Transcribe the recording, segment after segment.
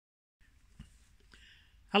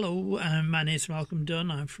Hello, my name's Malcolm Dunn.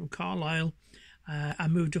 I'm from Carlisle. I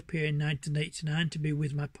moved up here in 1989 to be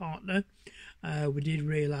with my partner. We did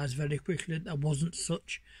realise very quickly that there wasn't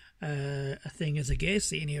such a thing as a gay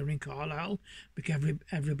scene here in Carlisle because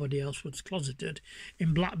everybody else was closeted.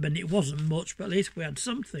 In Blackburn it wasn't much, but at least we had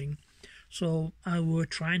something. So we were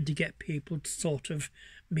trying to get people to sort of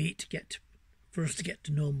meet, for us to get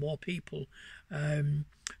to know more people.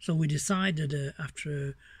 So we decided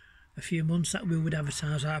after a few months that we would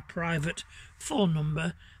advertise our private phone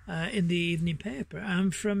number in the evening paper,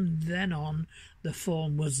 and from then on the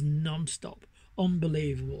phone was non-stop,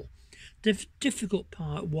 unbelievable. The difficult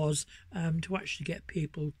part was to actually get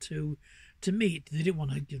people to meet. They didn't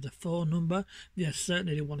want to give the phone number, they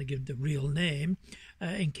certainly didn't want to give the real name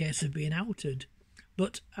in case of being outed.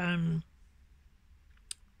 But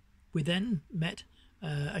we then met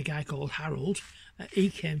a guy called Harold. He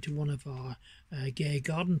came to one of our gay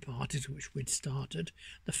garden parties which we'd started.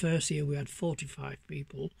 The first year we had 45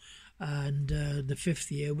 people, and the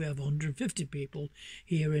fifth year we have 150 people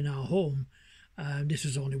here in our home. This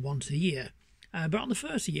was only once a year. But on the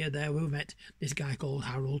first year there we met this guy called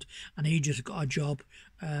Harold, and he just got a job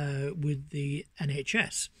with the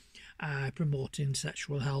NHS promoting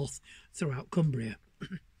sexual health throughout Cumbria.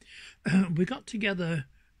 We got together,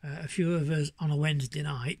 a few of us, on a Wednesday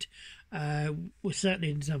night. We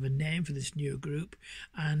certainly didn't have a name for this new group,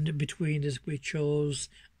 and between us we chose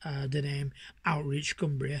the name Outreach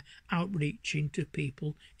Cumbria, outreaching to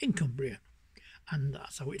people in Cumbria, and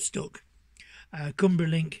that's how it stuck.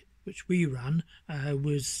 Cumbrialink, which we ran,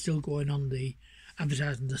 was still going on the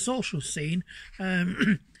advertising the social scene,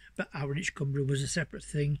 but Outreach Cumbria was a separate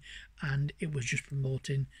thing, and it was just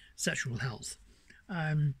promoting sexual health.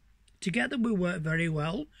 Together we worked very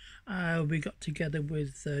well. We got together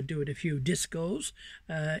with doing a few discos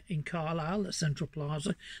in Carlisle at Central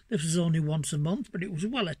Plaza. This was only once a month, but it was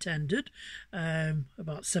well attended,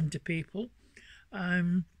 about 70 people.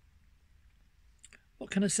 What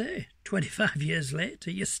can I say? 25 years later,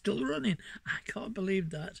 you're still running. I can't believe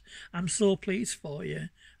that. I'm so pleased for you.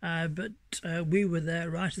 But we were there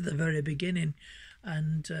right at the very beginning,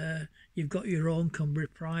 and you've got your own Cumbria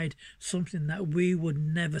pride, something that we would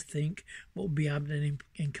never think would be happening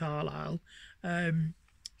in Carlisle.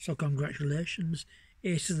 So congratulations.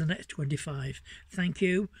 Here's to the next 25. Thank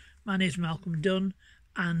you. My name's Malcolm Dunn,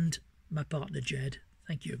 and my partner Jed.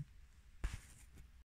 Thank you.